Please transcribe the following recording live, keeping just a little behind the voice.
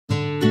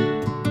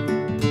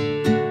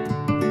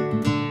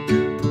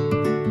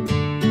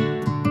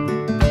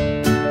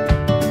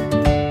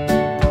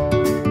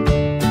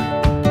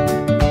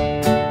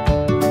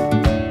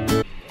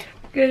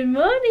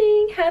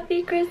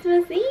happy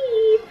Christmas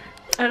Eve.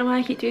 I don't know why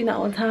I keep doing that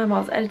all the time. I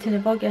was editing a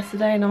vlog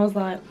yesterday and I was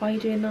like, why are you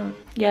doing that?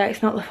 Yeah,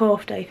 it's not the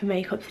 4th day for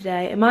makeup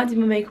today. I might do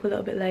my makeup a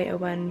little bit later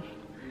when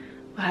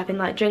we're having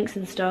like drinks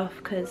and stuff,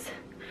 because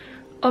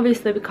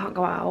obviously we can't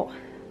go out.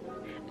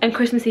 And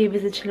Christmas Eve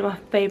is literally my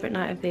favourite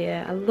night of the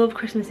year. I love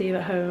Christmas Eve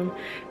at home.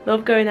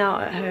 Love going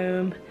out at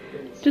home.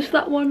 Just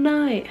that one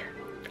night.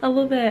 I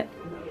love it.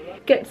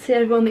 Get to see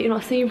everyone that you're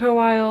not seeing for a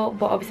while,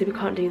 but obviously we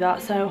can't do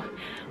that. So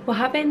we're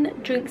having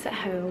drinks at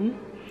home.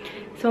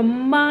 So I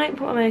might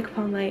put my makeup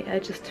on later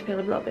just to feel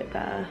a little bit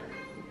better.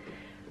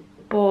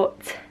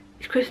 But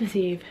it's Christmas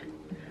Eve.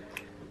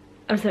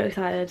 I'm so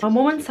excited. My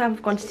mum and Sam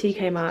have gone to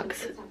TK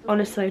Maxx.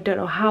 Honestly, I don't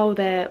know how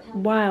they're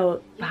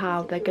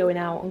going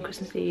out on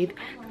Christmas Eve.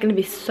 It's going to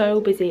be so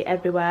busy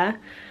everywhere.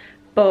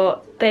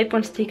 But they've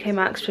gone to TK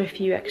Maxx for a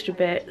few extra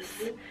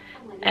bits.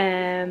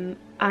 And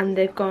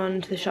they've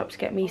gone to the shop to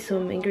get me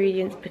some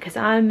ingredients because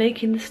I'm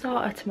making the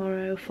starter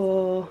tomorrow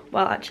for,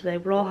 well actually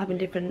we're all having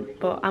different,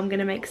 but I'm going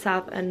to make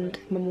Sav and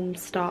my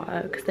mum's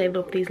starter because they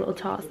love these little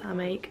tarts that I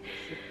make.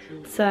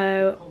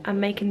 So I'm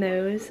making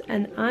those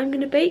and I'm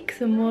going to bake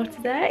some more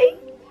today.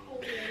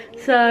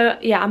 So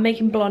yeah, I'm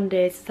making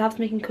blondies, Sav's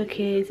making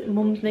cookies,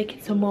 mum's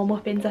making some more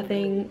muffins I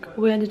think.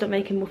 We ended up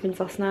making muffins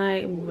last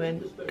night and we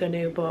weren't going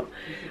to, but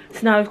so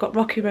now we've got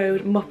Rocky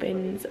Road,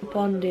 muffins,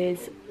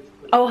 blondies.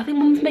 Oh, I think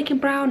mum's making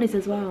brownies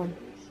as well.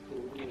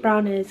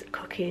 Brownies,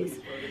 cookies.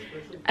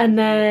 And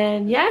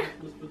then, yeah,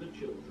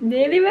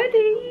 nearly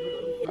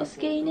ready.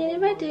 Oscar, nearly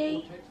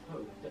ready.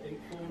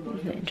 I'm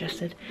not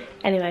interested.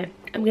 Anyway,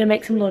 I'm going to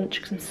make some lunch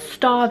because I'm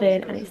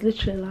starving and it's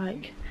literally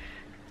like,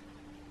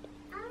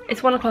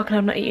 it's 1 o'clock and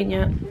I've not eaten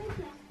yet.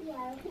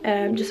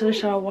 Just had a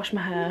shower, washed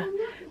my hair,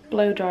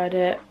 blow dried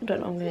it. I don't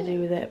know what I'm going to do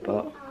with it,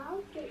 but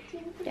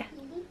yeah.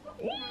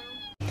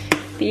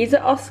 These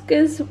are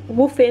Oscar's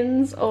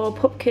muffins or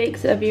PUPCAKES,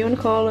 whatever you want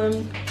to call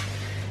them.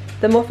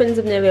 The muffins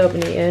have nearly all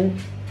been eaten.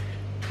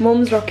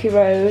 Mum's Rocky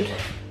Road.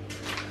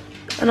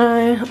 And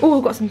I've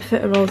got some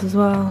feta rolls as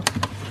well.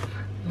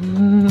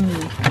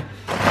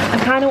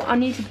 I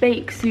need to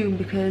bake soon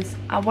because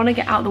I want to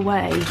get out of the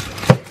way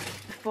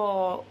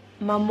before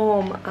my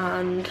mum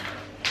and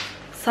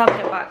Sam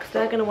get back because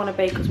they're going to want to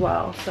bake as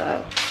well,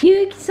 so.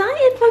 You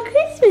excited for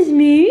Christmas,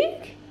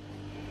 Moog?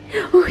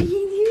 What are you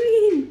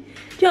doing?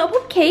 Do you want a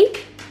cupcake?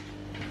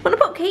 Want a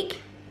cupcake?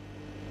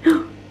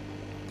 Oh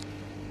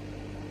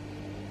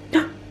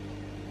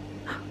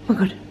my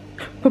god,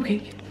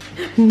 cupcake.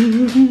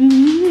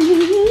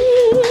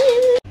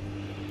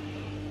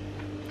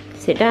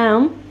 Sit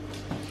down.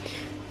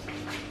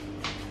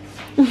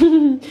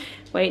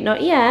 Wait,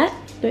 not yet.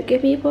 Don't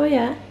give me a paw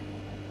yet.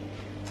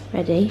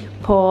 Ready?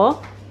 Paw.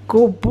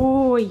 Good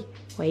boy.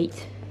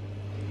 Wait.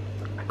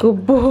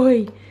 Good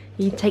boy.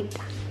 You take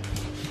that.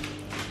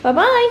 Bye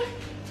bye.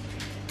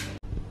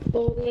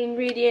 All the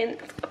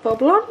ingredients for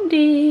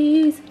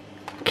blondies.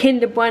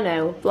 Kinder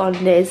Bueno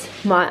blondies,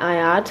 might I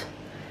add.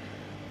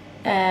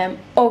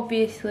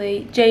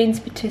 Obviously Jane's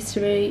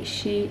patisserie,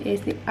 she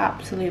is the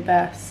absolute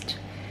best.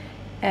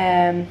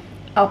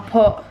 I'll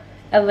put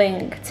a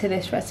link to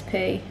this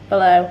recipe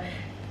below,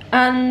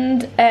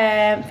 and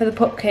for the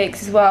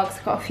PUPCAKES as well, because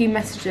I got a few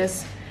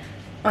messages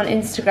on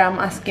Instagram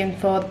asking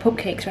for the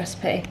PUPCAKES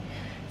recipe,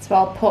 so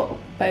I'll put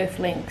both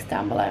links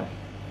down below.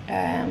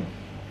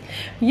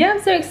 Yeah,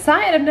 I'm so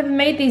excited. I've never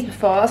made these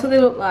before. That's what they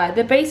look like.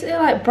 They're basically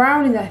like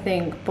brownies, I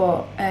think,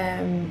 but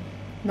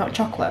not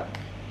chocolate.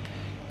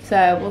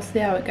 So we'll see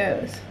how it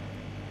goes.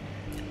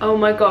 Oh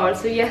my god,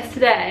 so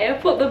yesterday I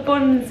put the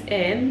buns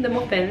in, the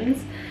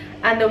muffins,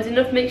 and there was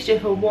enough mixture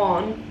for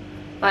one,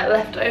 like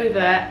left over,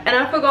 and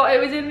I forgot it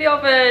was in the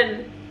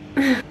oven.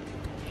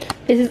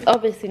 This is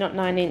obviously not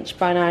 9"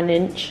 by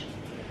 9",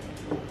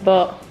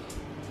 but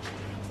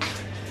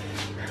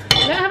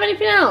I don't have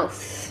anything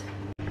else.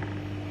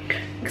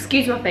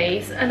 Excuse my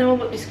face, I know I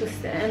look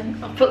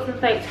disgusting. I've put some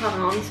fake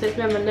tan on so it's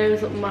made my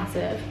nose look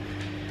massive.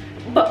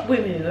 But we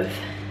move.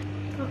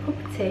 Got a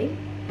cup of tea.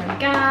 Oh my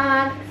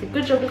god, it's a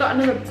good job we got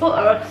another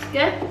butter,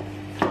 Oscar.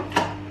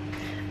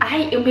 I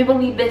hate when people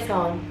leave this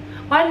on.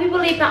 Why do people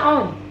leave that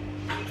on?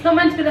 It's not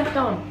meant to be left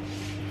on.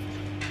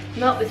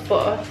 Melt this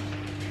butter.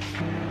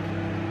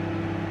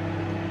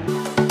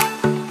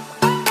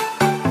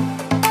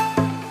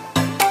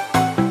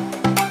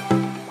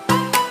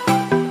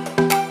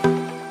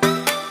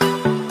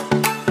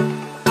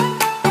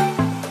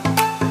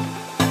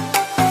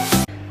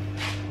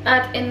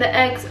 Add in the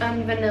eggs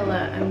and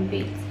vanilla and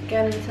beat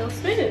again until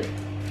smooth.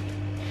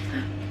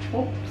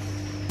 Oops.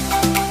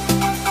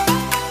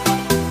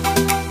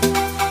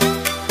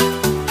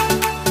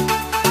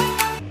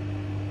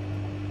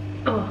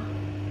 Oh,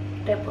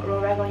 don't put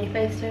raw rag on your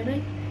face,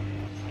 Tony.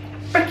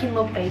 Freaking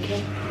love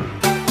baking.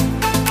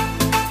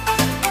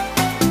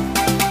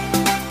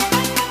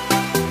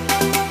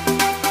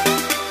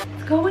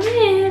 It's going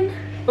in.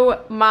 Oh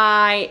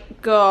my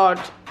god.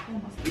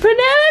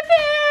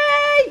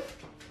 Penelope!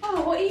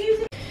 Oh, what are you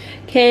using?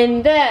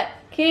 Kinder.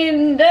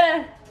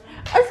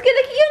 I was gonna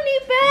look at your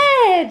new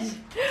bed.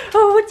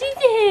 Oh, what is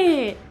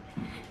it?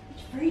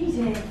 It's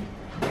freezing.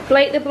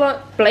 Blake the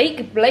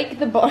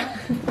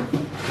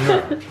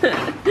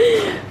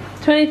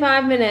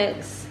 25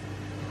 minutes.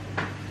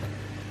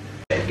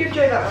 Give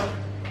Joe that one.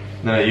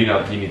 No, you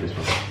need this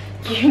one.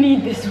 You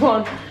need this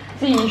one,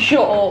 so you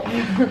shut up.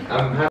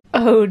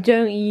 Oh,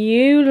 don't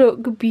you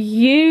look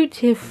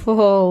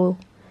beautiful?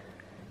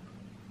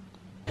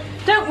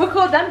 Don't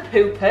record them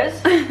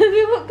poopers.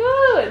 You look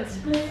good.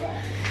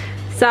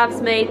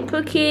 Sav's made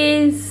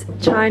cookies,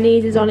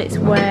 Chinese is on its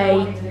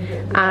way,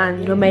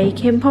 and we're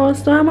making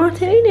pasta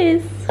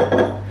martinis.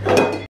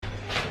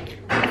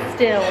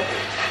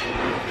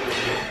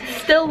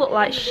 Still look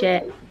like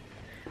shit.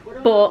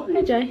 But,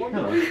 hey Jay.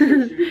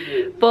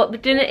 But the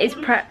dinner is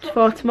prepped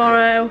for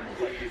tomorrow.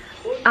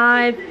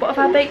 What have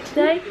I baked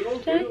today,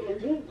 Jay?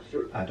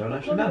 I don't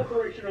actually know.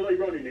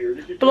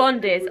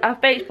 Blondies. I've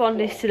baked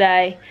blondies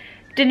today.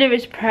 Dinner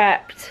is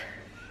prepped.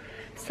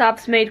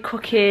 Sav's made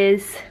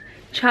cookies.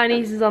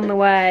 Chinese is on the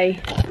way.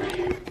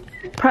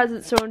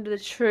 Presents are under the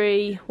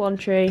tree. One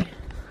tree.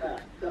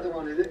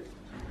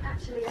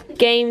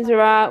 Games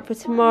are out for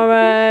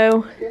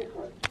tomorrow.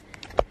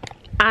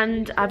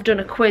 And I've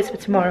done a quiz for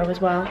tomorrow as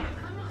well.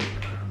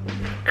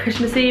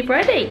 Christmas Eve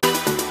ready.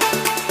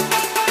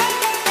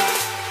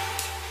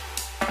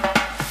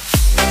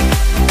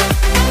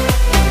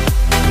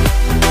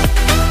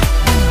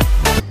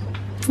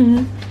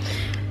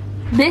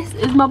 This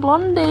is my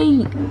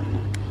blondie.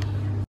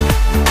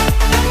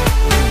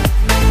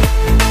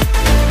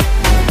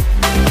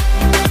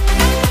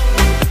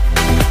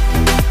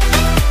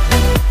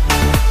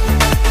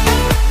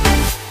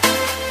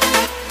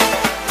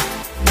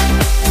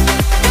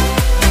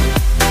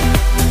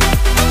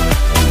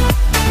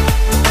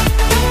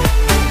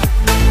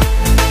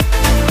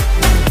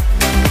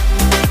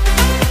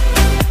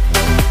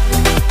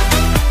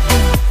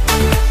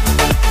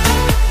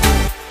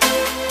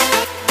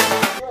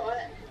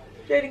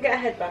 Didn't get a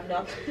headband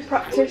on.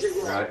 Practice.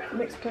 Right.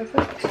 Mix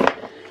perfect.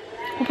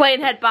 We're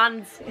playing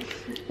headbands.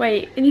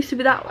 Wait, it needs to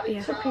be that way.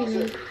 Yeah.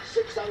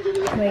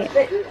 Wait.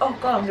 Oh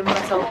god, I'm giving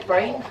myself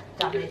brain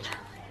damage.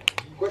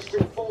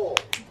 Question 4.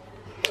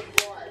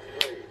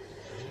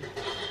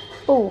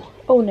 Oh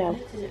no.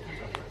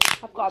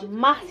 I've got a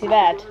massive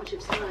head.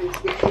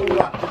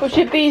 Which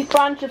would be a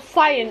branch of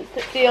science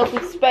that deals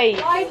with space.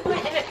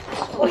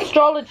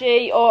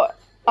 Astrology or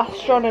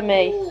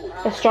astronomy.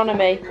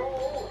 Astronomy.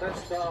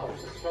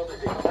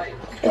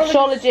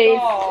 Astrology.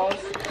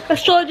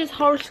 Astrology's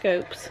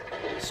horoscopes.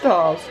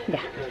 Stars.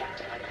 Yeah.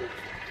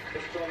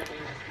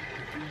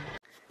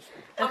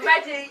 I'm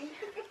ready.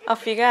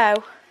 Off you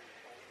go.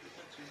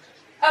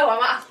 Oh,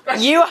 I'm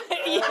asked. You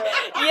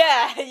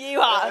yeah,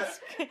 you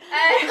ask.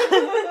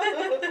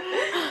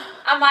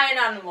 Am I an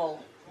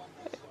animal?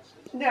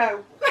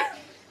 No.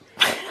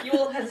 You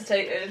all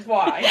hesitated.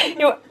 Why?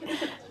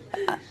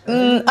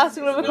 Ask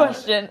another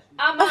question.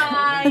 Am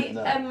I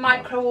a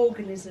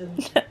microorganism?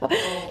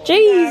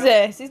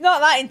 Jesus, it's not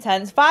that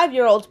intense.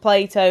 5-year-olds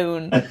play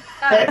tone.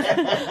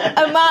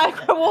 A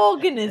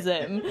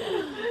microorganism.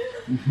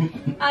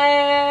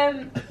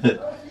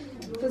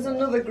 There's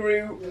another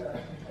group.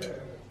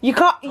 You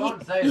can't.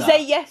 You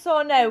say yes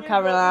or no,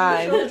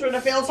 Caroline. Children, I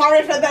feel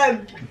sorry for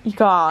them. You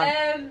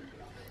can't.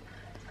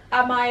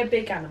 Am I a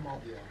big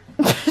animal?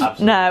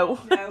 No.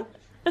 No.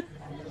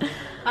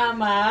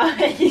 Am I?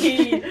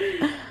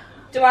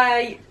 Do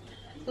I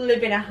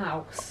live in a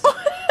house?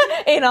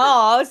 In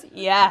ours,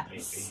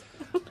 yes.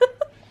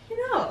 In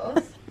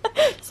ours?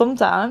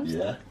 Sometimes.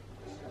 Yeah.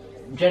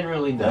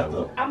 Generally,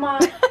 no. Am I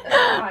a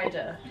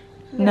spider?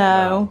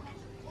 No.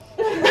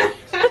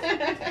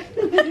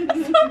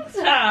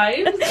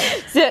 Sometimes.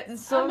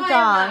 Sometimes. Am I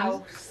a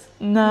mouse?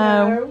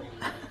 No.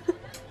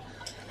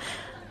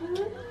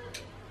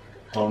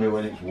 Only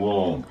when it's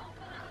warm.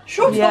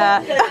 Shut Yeah.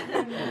 up.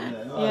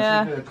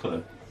 Yeah. That's a good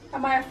clue.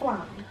 Am I a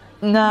fly?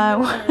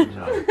 No.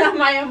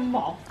 Am I a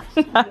moth?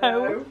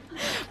 No.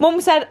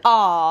 Mum said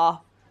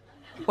ah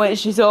when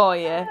she saw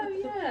you. Oh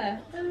yeah.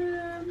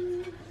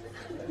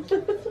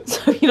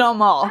 So you're not a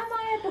moth? Am I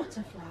a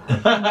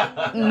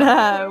butterfly?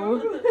 No.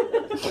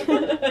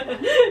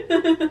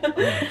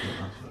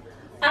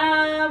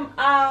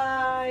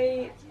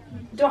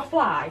 Do I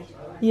fly?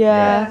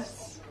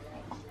 Yes.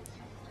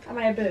 Am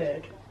I a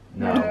bird?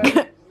 No.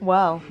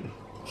 Well.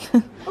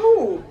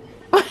 Ooh.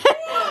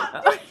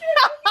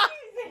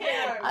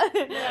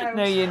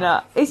 No, you're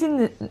not. It's in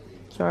the.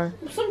 Sorry.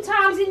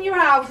 Sometimes in your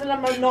house, and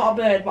I'm not a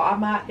bird, but I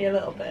might be a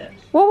little bit.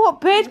 Well, what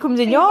bird comes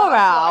in your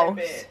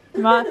house?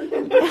 My...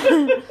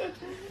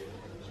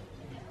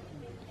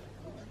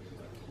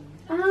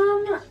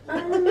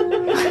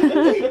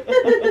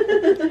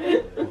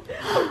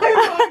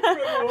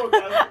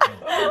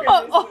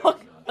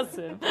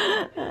 Orgasm.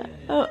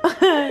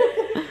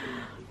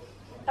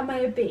 Am I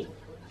a bee?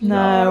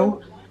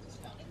 No.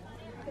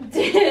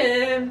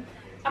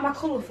 Am I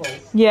colourful?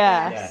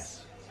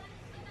 Yes.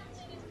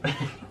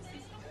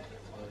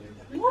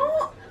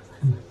 What?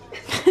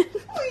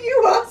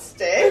 You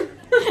asked it.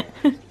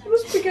 You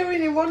must be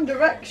going in one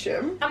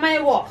direction. Am I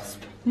a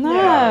wasp?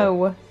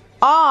 No.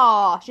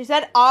 Ah, she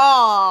said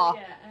ah.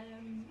 Yeah.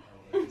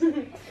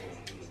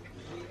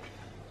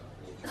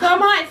 So I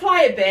might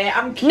fly a bit.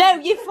 I'm cute. No,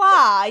 you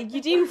fly.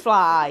 You do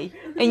fly.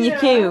 And you're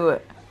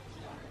cute.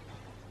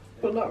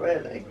 But not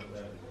really.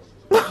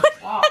 You're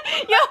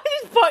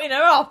just putting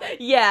her off.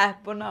 Yeah,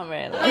 but not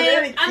really.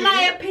 Am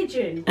I a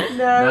pigeon?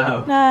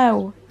 No.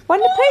 No.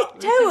 When the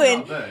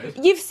towing,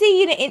 you've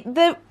seen it in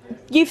the.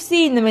 You've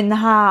seen them in the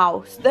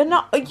house. They're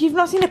not. You've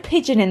not seen a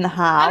pigeon in the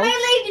house. Am I a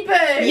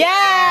ladybird?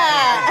 Yeah.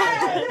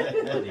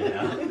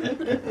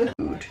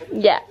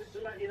 Yeah.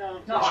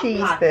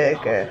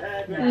 Cheeseburger.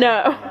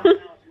 No.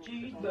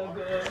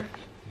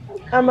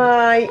 Am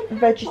I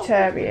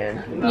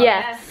vegetarian?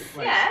 Yes.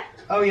 Yeah.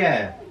 Oh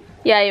yeah.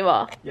 Yeah, you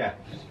are. Yeah.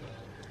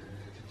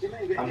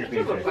 I'm just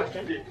being fair.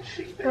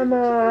 Am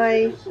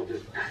I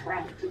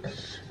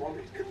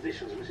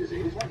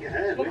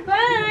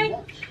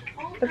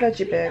a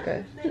veggie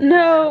burger?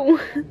 No.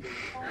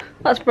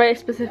 That's very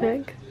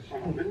specific.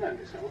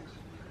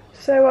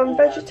 So I'm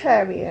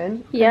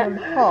vegetarian. Yeah. And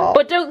I'm hot.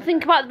 But don't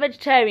think about the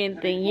vegetarian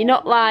thing. You're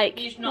not like.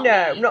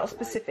 No, not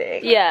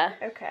specific. Yeah.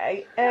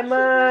 Okay. Am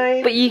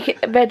I? But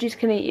veggies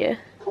can eat you.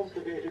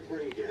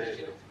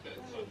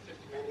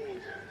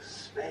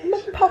 Am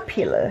I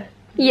popular?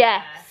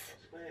 Yes.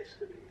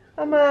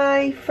 Am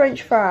I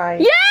French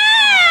fries?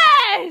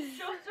 Yes!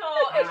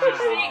 How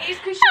did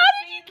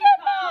you get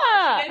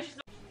that?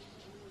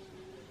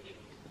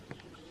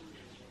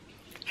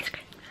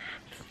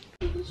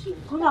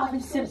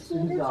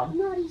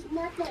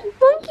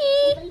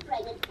 Monkey!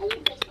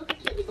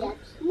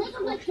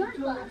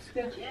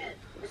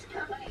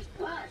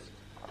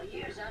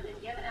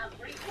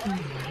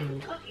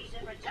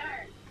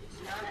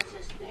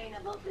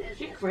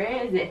 She's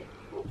crazy.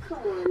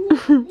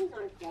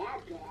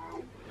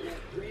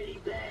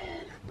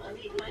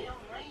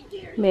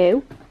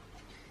 Moo.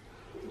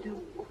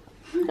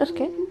 That's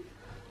okay.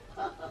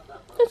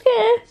 That's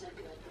okay.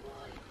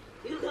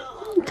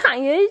 I'm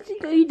tired. You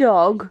got your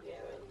dog.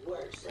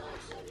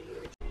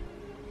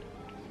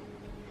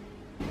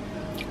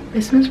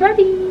 Christmas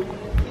ready.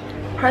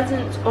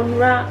 Presents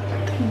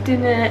unwrapped.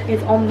 Dinner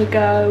is on the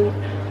go.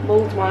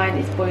 Mulled wine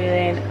is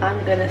boiling.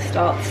 I'm gonna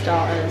start the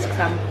starters because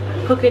I'm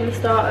cooking the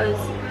starters.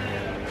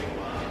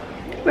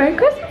 Merry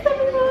Christmas,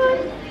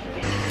 everyone!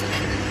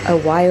 A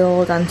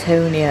wild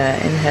Antonia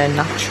in her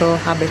natural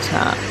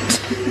habitat.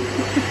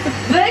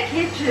 The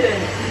kitchen.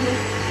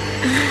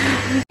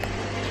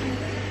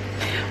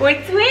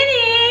 We're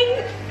twinning!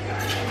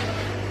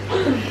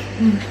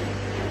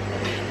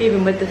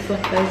 Even with the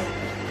slippers.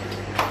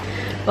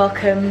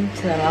 Welcome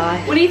to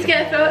life. We need to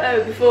get a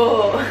photo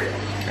before.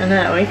 I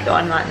know, we need to go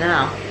on right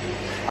now.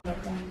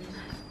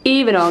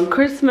 Even on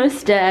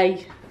Christmas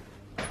Day.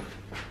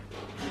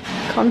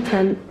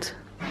 Content.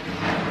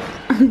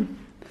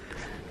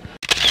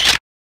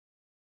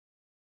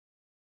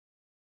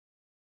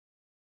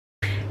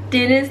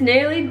 Dinner's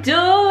nearly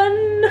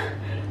done.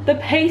 The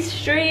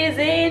pastry is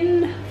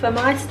in for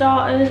my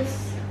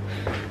starters.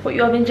 What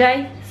you having,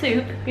 Jay?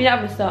 Soup? You don't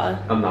have a starter?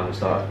 I'm not a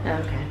starter.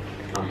 Okay.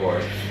 I'm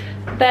bored.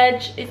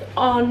 Veg is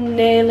on,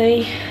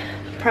 nearly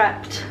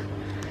prepped.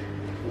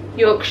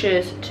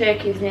 Yorkshire's,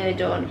 turkey's nearly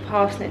done,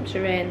 parsnips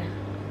are in.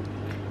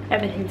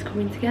 Everything's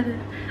coming together.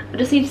 I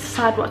just need to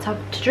decide what to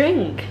have to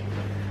drink.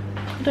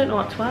 I don't know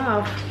what to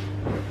have.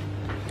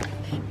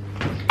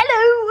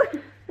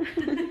 Hello!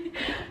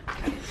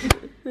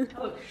 I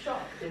look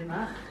shocked in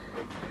that.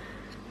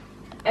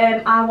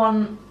 I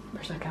want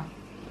Prosecco.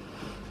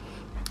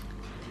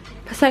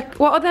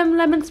 What are them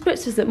lemon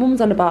spritzers that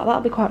Mum's on about?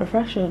 That'll be quite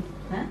refreshing.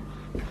 Huh?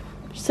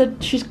 She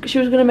said she was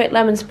going to make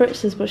lemon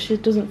spritzers, but she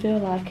doesn't feel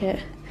like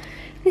it.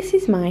 This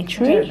is my I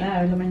treat. don't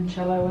know,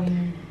 limoncello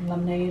and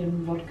lemonade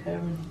and vodka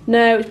and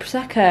No, it's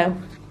Prosecco.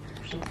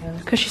 Prosecco.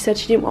 Because she said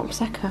she didn't want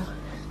Prosecco.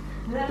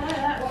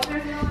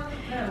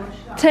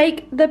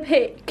 Take the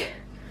pick.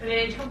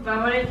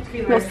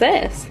 What's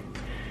this?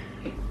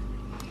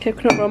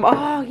 Coconut rum.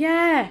 Oh,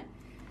 yeah.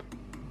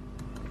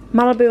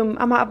 Malibu.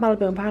 I might have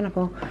Malibu and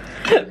pineapple.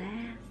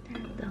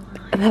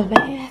 The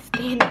last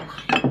dandelion.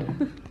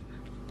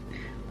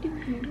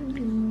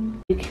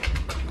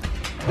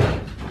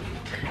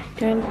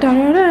 Dun,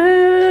 dun,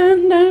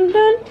 dun, dun,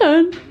 dun,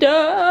 dun,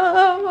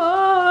 dun.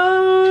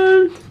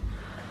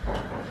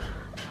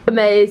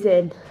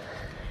 Amazing.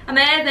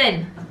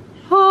 Amazing.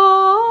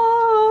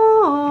 Oh.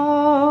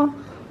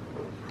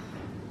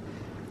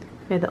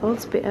 May the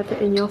odds be ever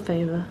in your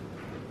favour.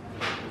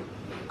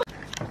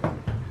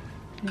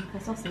 A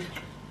sausage.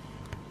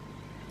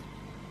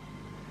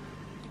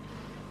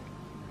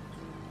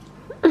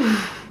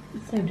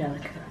 So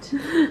delicate.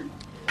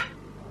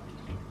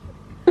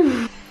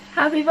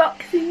 Happy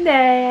Boxing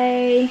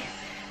Day!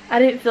 I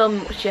didn't film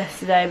much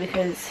yesterday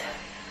because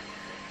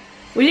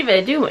we didn't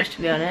really do much,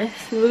 to be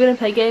honest. We were going to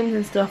play games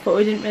and stuff, but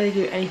we didn't really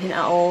do anything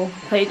at all. We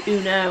played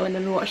Uno and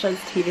then we watched loads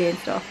of TV and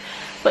stuff.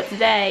 But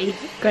today,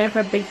 going for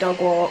a big dog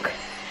walk.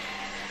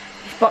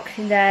 It's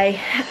Boxing Day,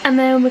 and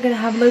then we're going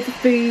to have loads of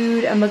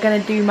food and we're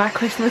going to do my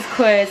Christmas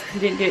quiz because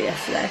we didn't do it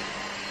yesterday.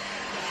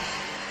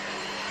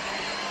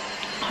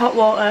 Hot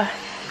water,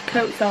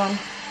 coats on.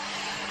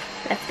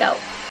 Let's go.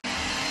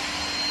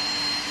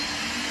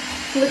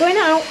 We're going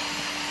out.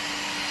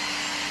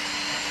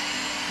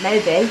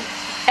 Maybe.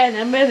 In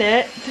a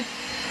minute.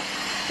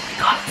 We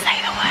can't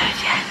say the word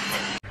yet.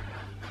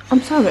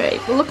 I'm sorry,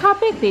 but look how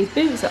big these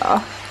boots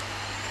are.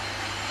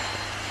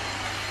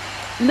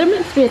 They're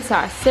meant to be a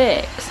size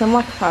 6. I'm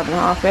like a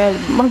 5.5 really.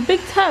 But my big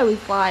toe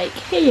is like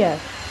here.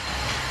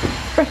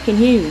 Freaking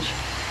huge.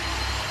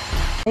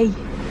 Hey.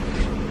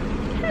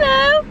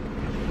 Hello.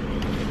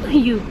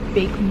 You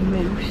big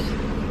moose.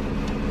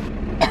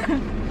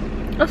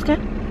 Oscar.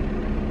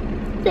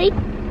 See?